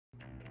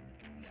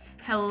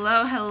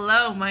Hello,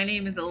 hello. My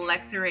name is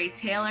Alexa Ray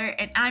Taylor,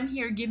 and I'm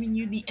here giving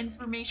you the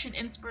information,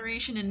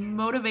 inspiration, and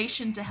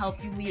motivation to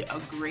help you lead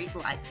a great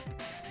life,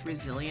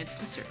 resilient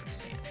to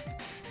circumstance.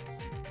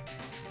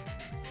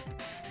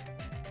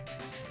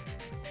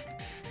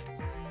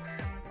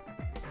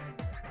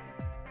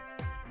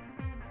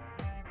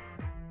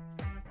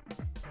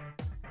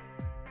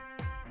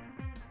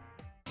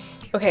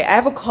 Okay, I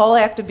have a call I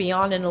have to be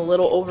on in a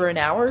little over an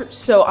hour,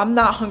 so I'm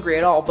not hungry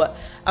at all, but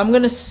I'm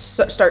gonna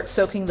start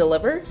soaking the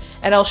liver,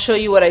 and I'll show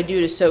you what I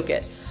do to soak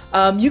it.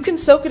 You can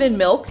soak it in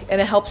milk,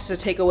 and it helps to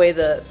take away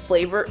the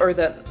flavor, or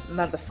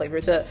not the flavor,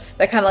 that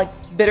kind of like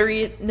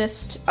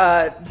bitteryish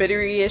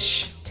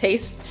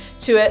taste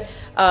to it.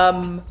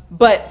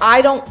 But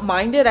I don't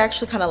mind it. I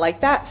actually kind of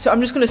like that. So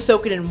I'm just going to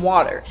soak it in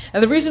water.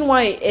 And the reason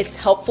why it's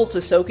helpful to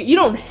soak it, you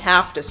don't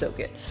have to soak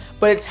it,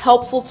 but it's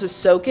helpful to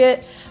soak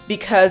it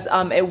because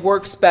it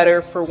works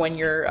better for when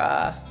you're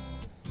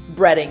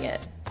breading it.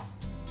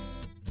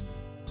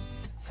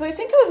 So I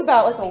think it was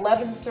about like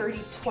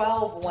 11:30,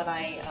 12 when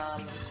I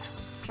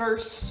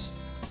first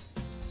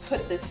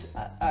put this,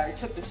 or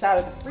took this out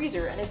of the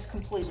freezer, and it's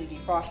completely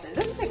defrosted. It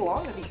doesn't take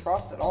long to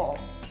defrost at all.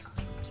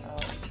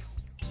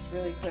 It's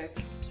really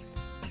quick.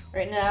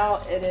 Right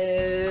now it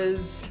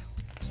is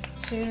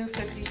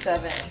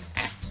 2:57.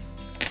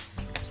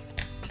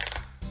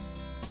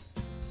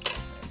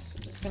 So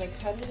I'm just gonna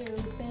cut it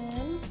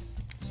open.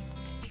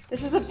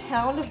 This is a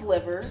pound of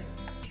liver.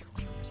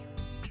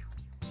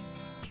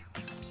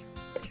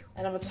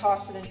 And I'm gonna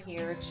toss it in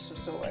here just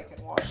so I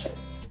can wash it.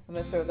 I'm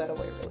gonna throw that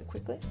away really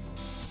quickly. And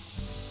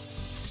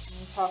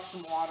toss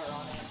some water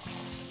on it.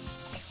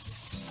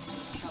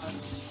 Just kind of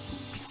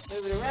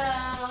move it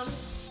around.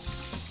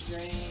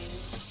 Drain.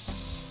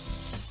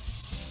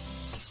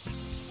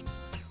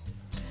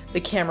 The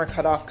camera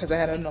cut off because I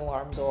had an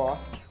alarm go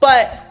off.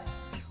 But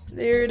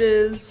there it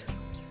is.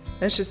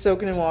 And it's just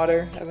soaking in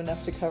water. I have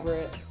enough to cover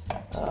it.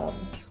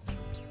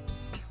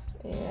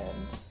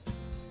 And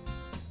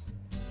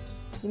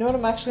you know what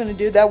I'm actually going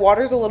to do? That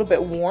water's a little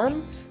bit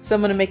warm, so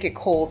I'm going to make it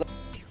cold.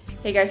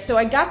 Hey guys, so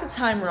I got the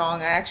time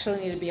wrong. I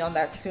actually need to be on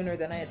that sooner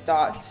than I had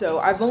thought. So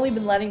I've only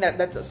been letting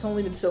that's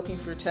only been soaking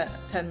for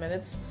 10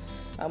 minutes,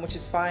 which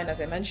is fine,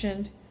 as I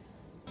mentioned.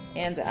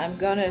 And I'm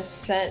going to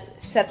set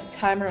the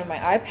timer on my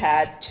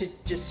iPad to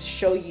just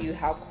show you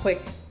how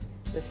quick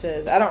this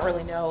is. I don't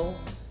really know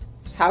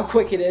how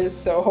quick it is,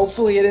 so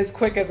hopefully it is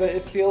quick as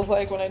it feels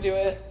like when I do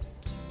it.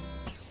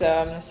 So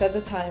I'm going to set the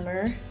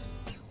timer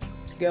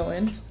to go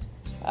in.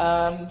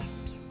 And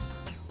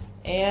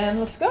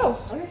let's go.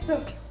 Okay,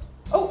 so,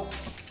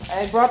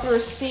 I brought the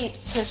receipt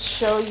to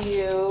show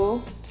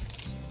you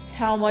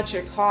how much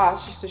it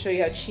costs, just to show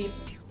you how cheap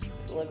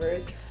the liver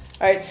is.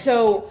 Alright,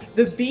 so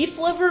the beef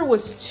liver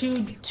was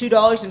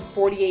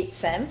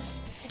 $2.48,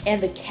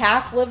 and the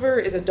calf liver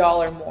is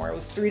 $1 more. It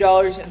was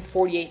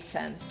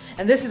 $3.48,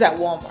 and this is at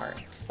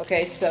Walmart.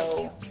 Okay,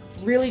 so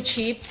really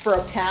cheap for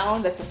a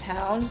pound. That's a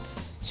pound,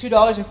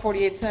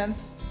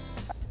 $2.48.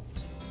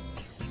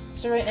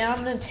 So right now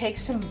I'm going to take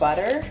some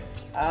butter.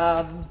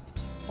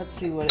 Let's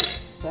see what it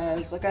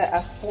says. Like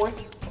a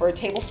fourth or a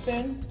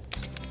tablespoon,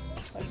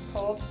 what it's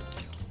called,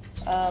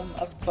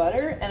 of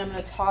butter. And I'm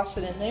going to toss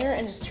it in there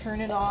and just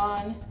turn it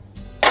on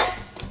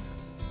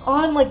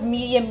like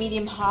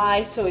medium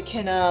high so it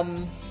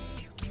can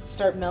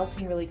start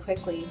melting really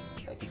quickly.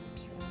 So I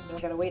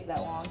don't got to wait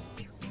that long.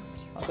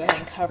 I'll go ahead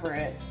and cover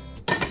it.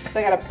 So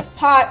I got a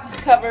pot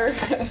cover.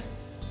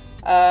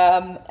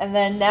 And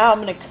then now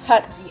I'm going to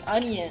cut the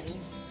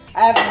onions.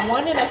 I have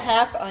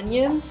 1.5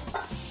 onions,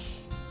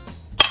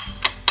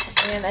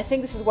 and I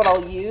think this is what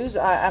I'll use.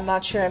 I'm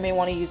not sure, I may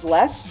want to use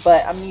less,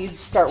 but I'm going to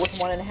start with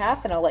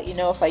 1.5, and I'll let you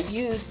know if I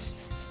use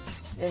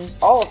in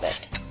all of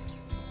it.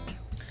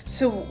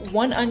 So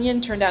 1 onion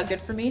turned out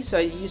good for me, so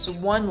I used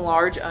 1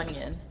 large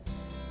onion,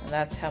 and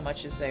that's how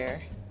much is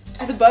there.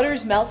 So the butter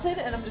is melted,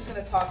 and I'm just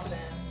going to toss it in.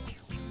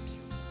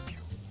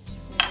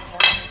 And I'm going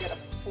to get a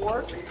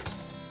fork.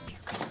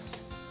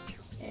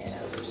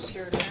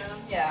 Stir it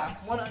around. Yeah,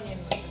 1 onion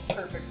is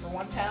perfect for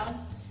 1 pound.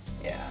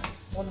 Yeah,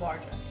 1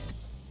 large onion.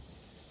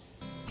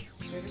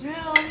 Stir it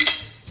around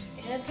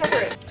and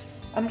cover it.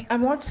 I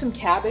want some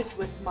cabbage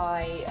with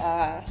my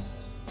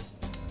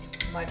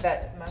my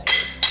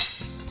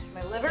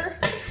liver.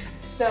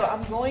 So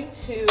I'm going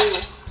to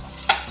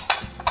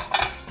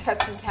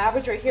cut some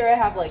cabbage right here. I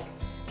have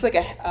it's like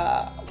a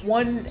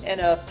 1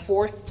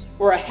 1/4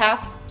 or a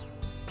half,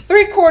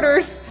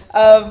 3/4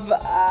 of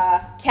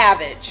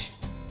cabbage.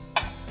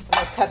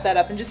 I'm gonna cut that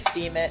up and just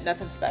steam it,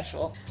 nothing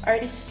special.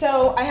 Alrighty,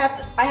 so I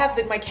have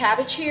my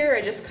cabbage here.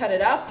 I just cut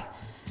it up.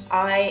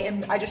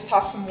 I just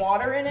tossed some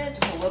water in it,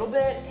 just a little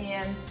bit,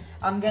 and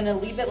I'm gonna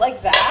leave it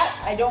like that.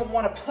 I don't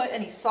want to put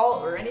any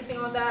salt or anything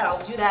on that.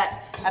 I'll do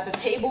that at the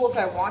table if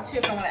I want to,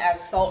 if I want to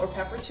add salt or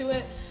pepper to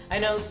it. I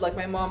know, like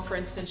my mom, for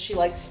instance, she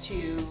likes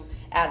to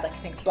add I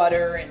think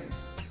butter and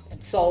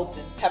salt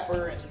and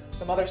pepper and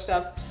some other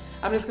stuff.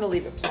 I'm just gonna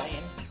leave it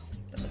plain.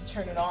 I'm gonna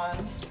turn it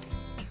on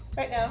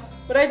right now.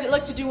 But I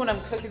like to do when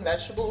I'm cooking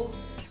vegetables.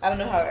 I don't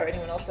know how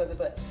anyone else does it,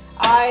 but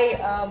I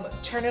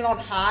turn it on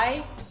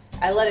high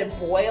I let it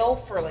boil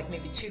for like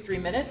maybe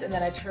 2-3 minutes, and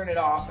then I turn it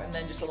off and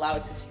then just allow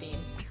it to steam.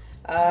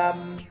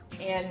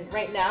 And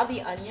right now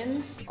the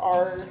onions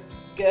are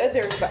good.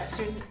 They're about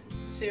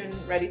soon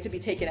ready to be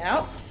taken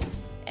out.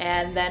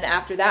 And then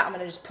after that, I'm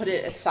gonna just put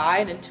it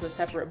aside into a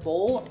separate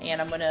bowl,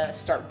 and I'm gonna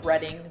start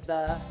breading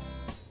the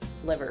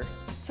liver.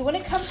 So when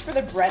it comes for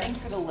the breading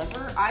for the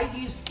liver, I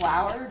use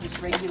flour, just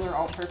regular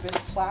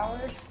all-purpose flour.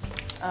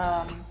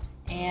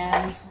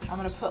 And I'm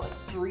gonna put like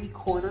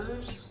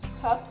 3/4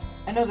 cup.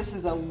 I know this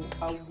is a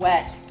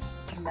wet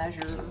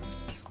measure,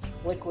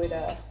 liquid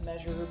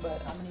measure,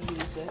 but I'm gonna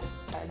use it,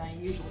 and I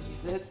usually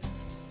use it.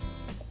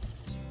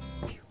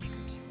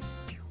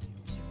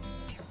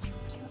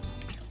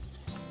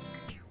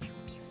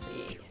 Let's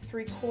see,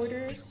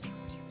 3/4.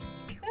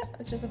 Yeah,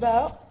 it's just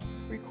about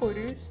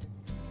 3/4.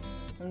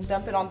 I'm gonna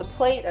dump it on the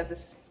plate. I have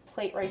this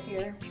plate right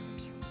here. You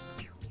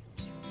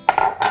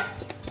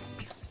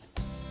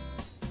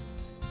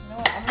know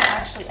what,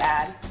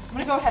 I'm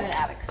gonna go ahead and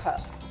add a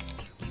cup.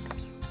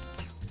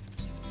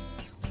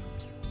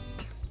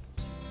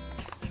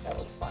 That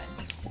looks fine.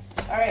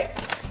 All right.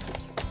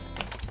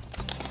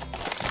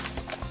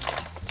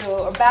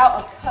 So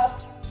about a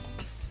cup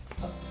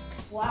of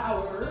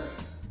flour.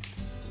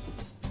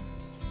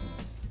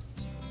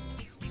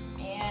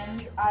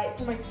 And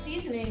for my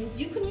seasonings,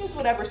 you can use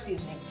whatever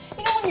seasonings.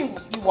 You know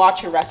when you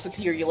watch a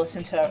recipe or you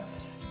listen to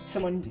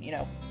someone,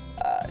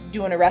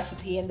 doing a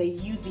recipe and they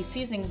use these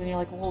seasonings and you're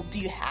like, well, do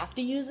you have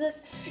to use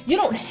this? You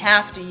don't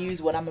have to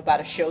use what I'm about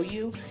to show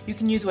you. You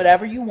can use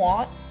whatever you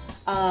want.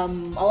 A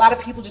lot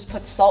of people just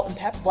put salt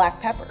and black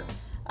pepper.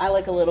 I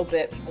like a little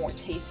bit more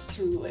taste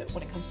to it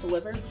when it comes to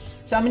liver.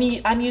 So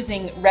I'm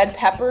using red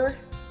pepper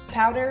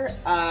powder,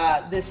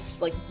 this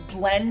like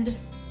blend,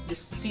 this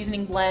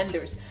seasoning blend.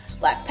 There's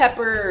black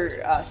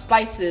pepper,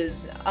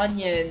 spices,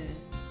 onion,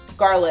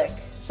 garlic,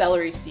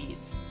 celery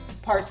seeds,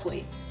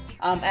 parsley.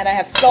 And I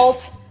have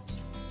salt,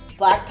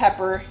 black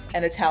pepper,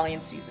 and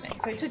Italian seasoning.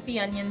 So I took the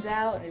onions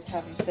out and just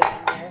have them sit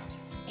in there.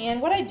 And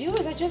what I do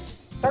is I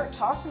just start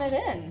tossing it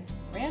in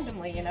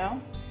randomly,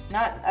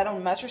 I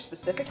don't measure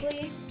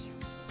specifically.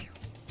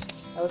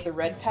 That was the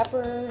red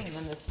pepper, and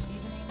then the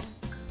seasoning,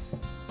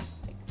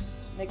 like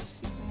mixed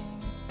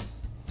seasoning.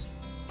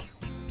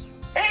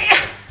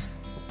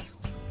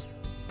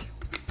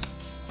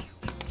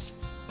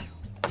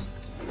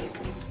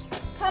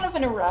 Kind of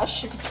in a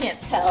rush, if you can't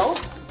tell.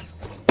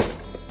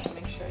 Just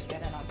make sure I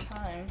get in on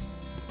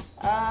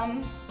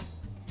time.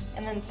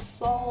 And then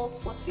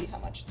salt. Let's see how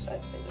much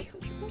I'd say this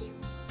is.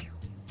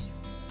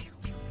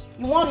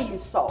 You want to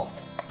use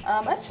salt.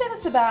 I'd say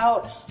that's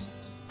about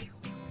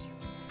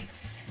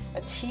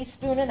a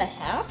teaspoon and a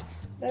half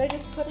that I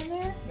just put in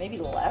there. Maybe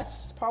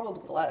less,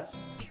 probably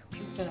less. A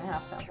teaspoon and a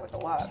half sounds like a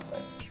lot,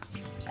 but.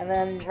 And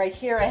then right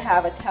here I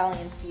have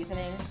Italian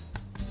seasoning.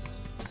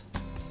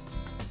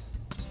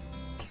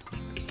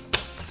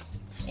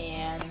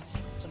 And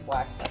some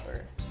black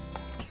pepper.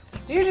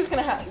 So you're just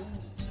gonna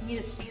need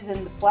to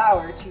season the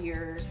flour to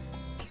your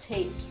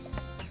taste.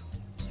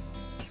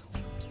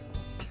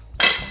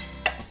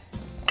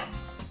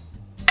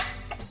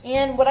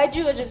 And what I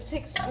do is just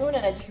take a spoon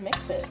and I just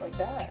mix it like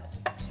that.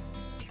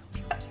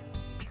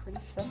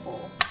 Pretty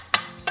simple.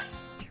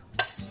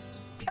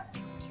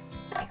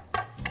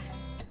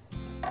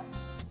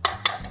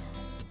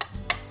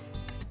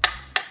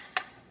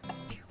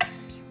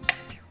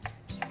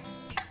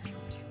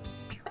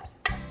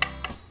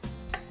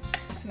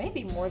 It's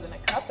maybe more than a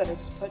cup that I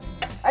just put in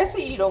here. I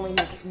say you'd only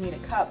need a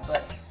cup,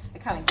 but I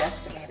kind of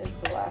guesstimated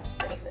the last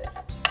bit of it.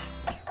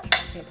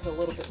 I'm going to put a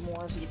little bit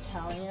more of the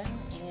Italian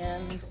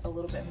and a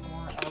little bit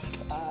more of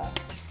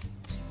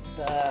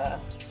the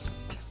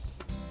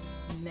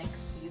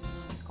mixed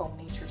seasoning. It's called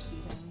nature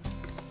seasoning.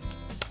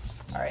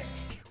 All right.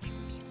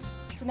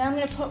 So now I'm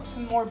going to put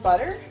some more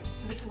butter.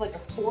 So this is like a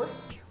fourth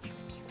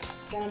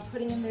that I'm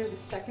putting in there the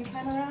second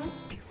time around.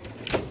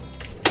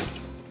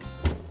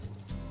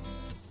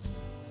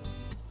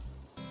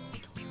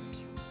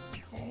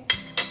 Okay.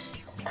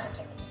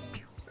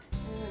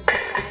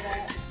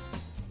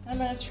 I'm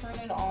going to turn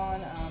it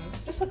on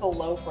just like a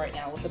loaf right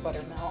now with the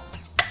butter melt.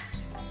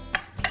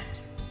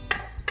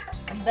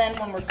 And then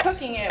when we're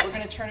cooking it, we're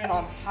going to turn it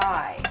on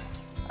high.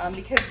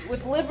 Because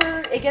with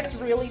liver, it gets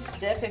really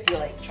stiff if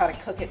you try to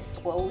cook it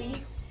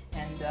slowly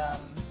and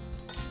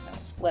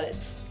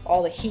let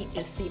all the heat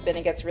just seep in.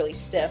 It gets really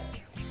stiff.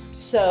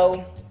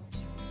 So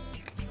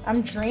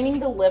I'm draining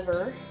the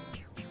liver.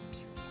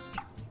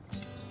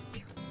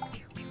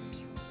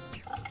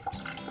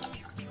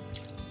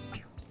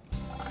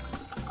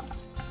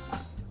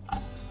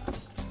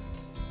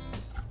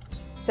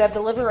 So I have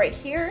the liver right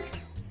here.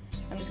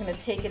 I'm just going to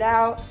take it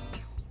out.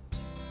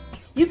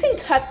 You can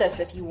cut this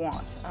if you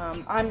want.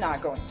 I'm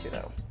not going to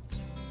though.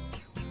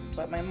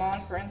 But my mom,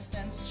 for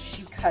instance,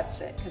 she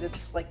cuts it because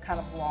it's like kind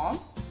of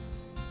long.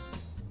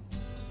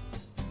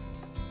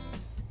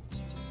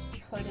 Just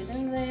put it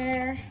in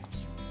there.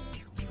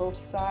 Both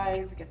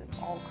sides, get them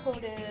all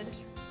coated.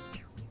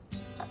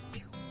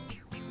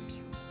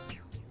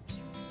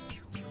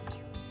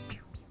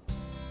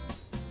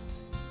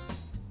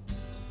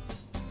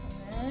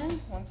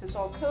 And once it's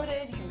all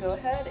coated, you can go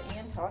ahead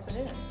and toss it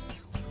in.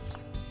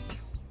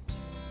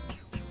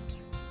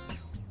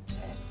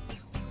 Okay.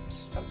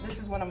 This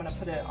is when I'm gonna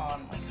put it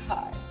on like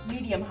high,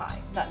 medium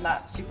high,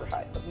 not super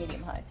high, but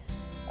medium high.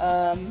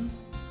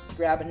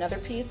 Grab another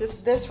piece.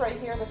 This right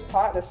here, this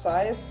pot, this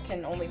size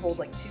can only hold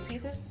like 2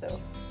 pieces,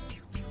 so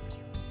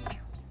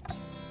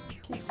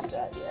can you see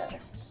that? Yeah.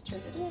 Just turn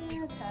it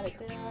in, pat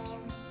it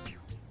down.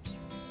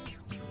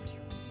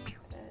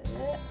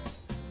 Pat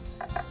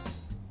it.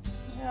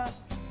 Yeah.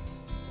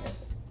 Get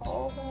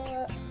all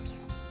that.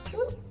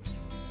 Oop.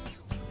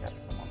 Got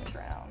some on the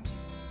ground.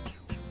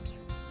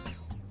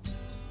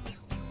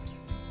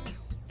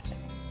 Okay.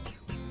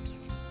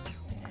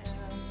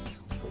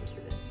 And place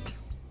it in.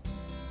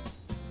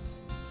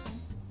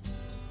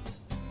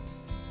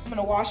 So I'm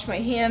gonna wash my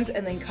hands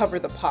and then cover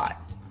the pot.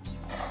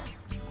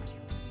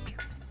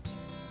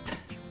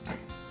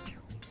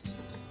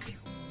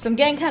 So I'm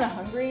getting kind of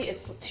hungry.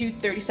 It's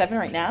 2:37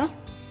 right now.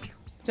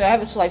 So I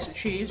have a slice of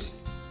cheese.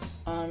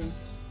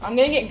 I'm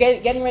gonna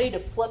getting ready to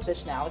flip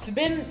this now. It's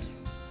been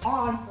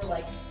on for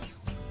like,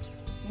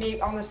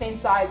 maybe on the same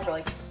side for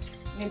like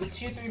maybe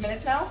 2-3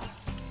 minutes now.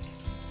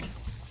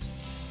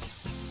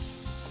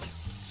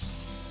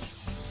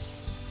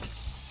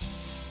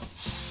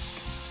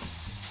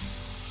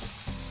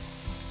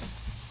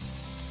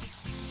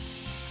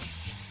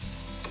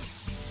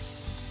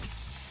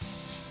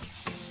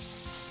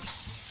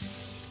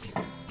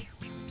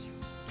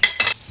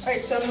 All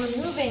right, so I'm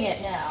removing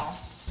it now.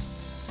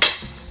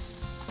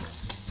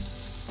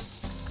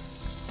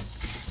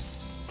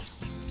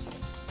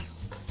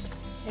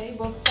 Okay,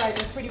 both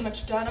sides are pretty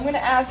much done. I'm gonna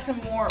add some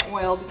more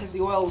oil because the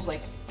oil is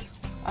like,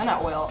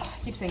 not oil,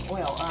 I keep saying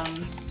oil,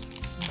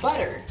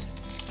 butter.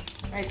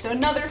 All right, so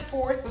another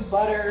 1/4 of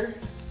butter.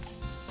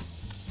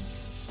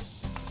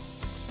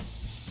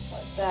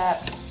 Like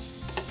that.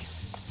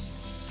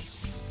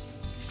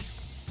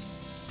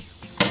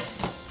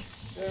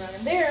 Go around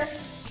in there.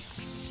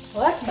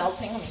 Well, that's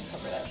melting. Let me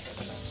cover that so it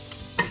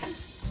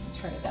doesn't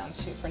turn it down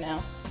too for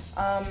now.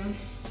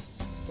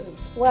 Doesn't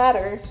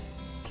splatter.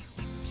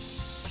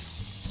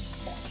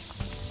 Okay.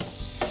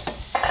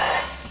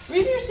 The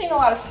reason you're seeing a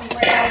lot of steam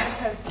right now is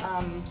because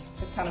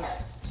it's kind of,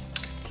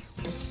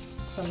 there's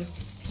some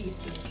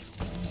pieces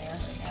in here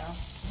right now.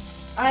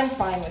 I'm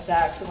fine with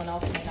that. Someone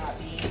else may not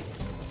be.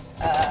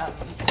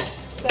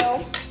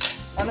 So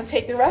I'm gonna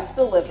take the rest of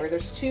the liver.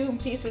 There's 2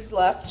 pieces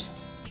left.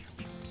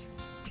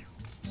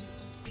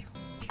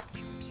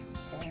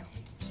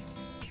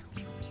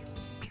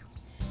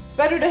 It's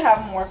better to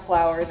have more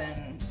flour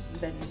than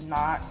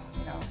not,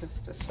 you know,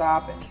 just to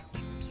stop and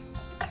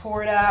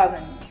pour it out,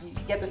 and you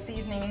get the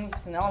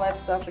seasonings and all that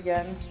stuff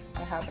again.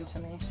 That happened to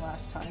me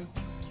last time.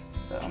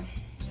 So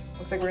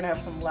looks like we're gonna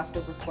have some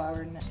leftover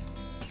flour in it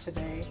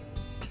today.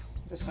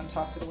 I'm just gonna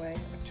toss it away,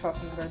 toss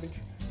it in the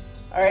garbage.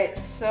 All right,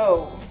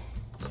 so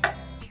got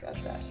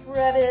that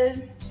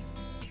breaded.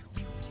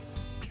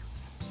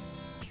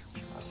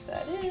 Toss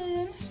that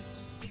in.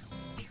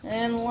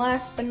 And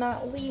last but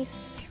not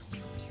least,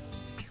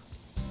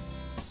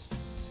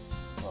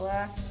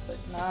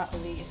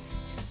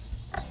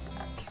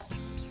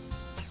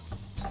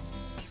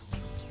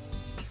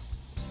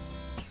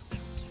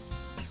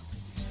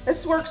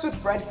 this works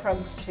with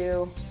breadcrumbs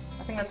too.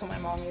 I think that's what my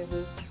mom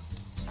uses.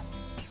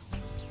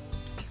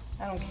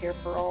 I don't care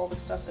for all the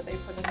stuff that they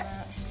put in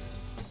that.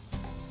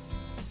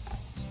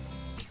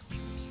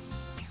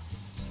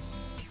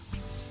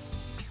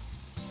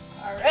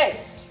 All right,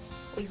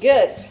 we're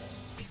good.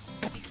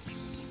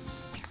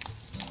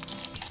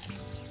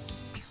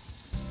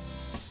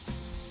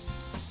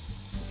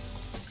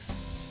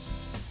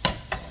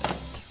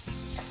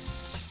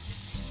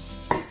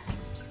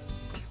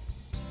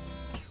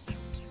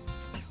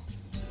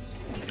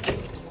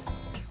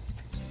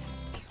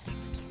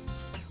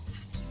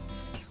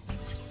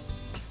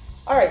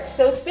 All right,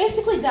 so it's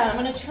basically done. I'm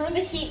gonna turn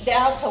the heat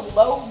down to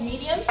low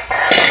medium,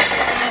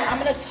 and I'm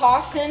gonna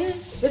toss in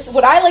this.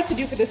 What I like to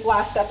do for this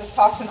last step is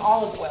toss in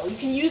olive oil. You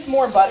can use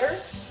more butter,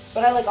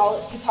 but I like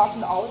to toss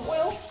in the olive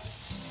oil.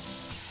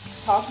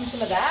 Toss in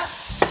some of that.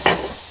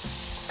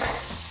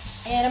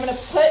 And I'm gonna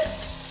put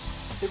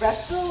the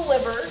rest of the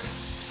liver,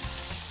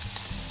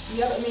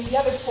 the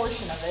other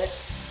portion of it,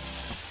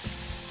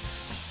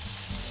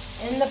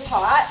 in the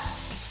pot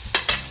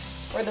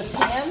or the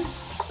pan.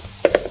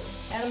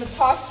 And I'm going to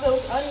toss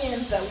those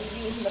onions that we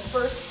used in the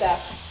first step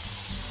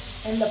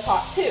in the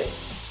pot too.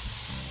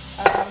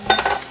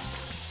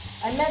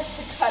 I meant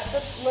to cut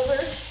the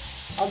liver.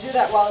 I'll do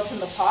that while it's in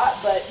the pot,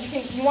 but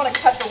you want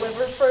to cut the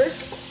liver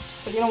first,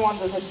 but you don't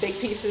want those like big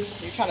pieces.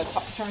 You're trying to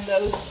turn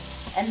those,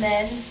 and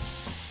then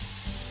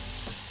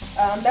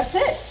that's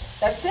it.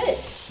 That's it.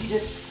 You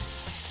just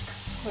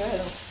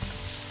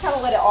kind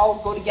of let it all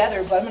go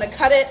together. But I'm going to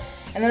cut it,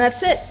 and then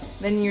that's it.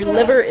 Then your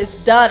liver is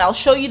done. I'll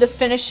show you the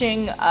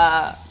finishing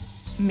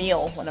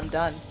meal when I'm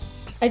done.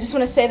 I just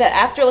want to say that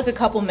after like a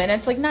couple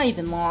minutes, like not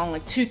even long,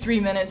 like 2-3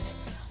 minutes,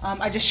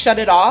 I just shut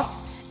it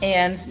off,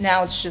 and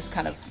now it's just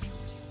kind of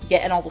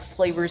getting all the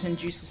flavors and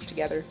juices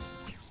together.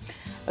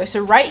 Okay,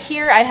 so right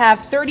here I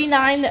have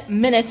 39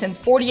 minutes and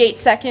 48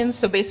 seconds,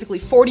 so basically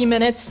 40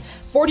 minutes.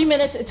 40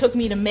 minutes it took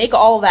me to make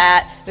all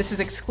that. This is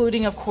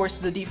excluding, of course,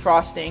 the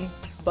defrosting,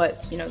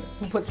 but you know,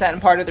 who puts that in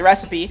part of the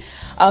recipe?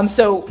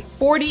 So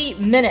 40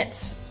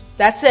 minutes,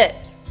 that's it.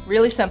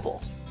 Really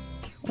simple.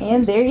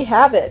 And there you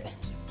have it.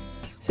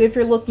 So if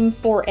you're looking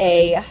for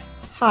a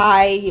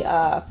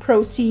high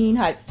protein,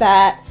 high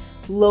fat,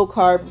 low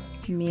carb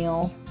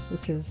meal,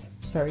 this is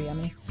very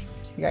yummy.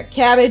 You got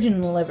cabbage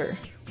and liver.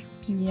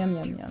 Yum,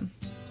 yum, yum.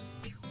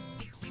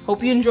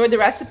 Hope you enjoyed the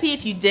recipe.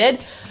 If you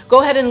did,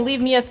 go ahead and leave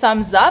me a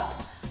thumbs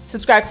up.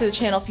 Subscribe to the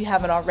channel if you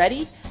haven't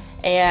already.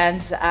 And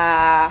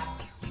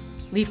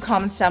leave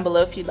comments down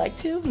below if you'd like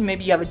to.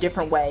 Maybe you have a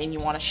different way and you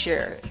want to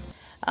share it.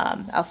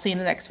 I'll see you in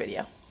the next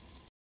video.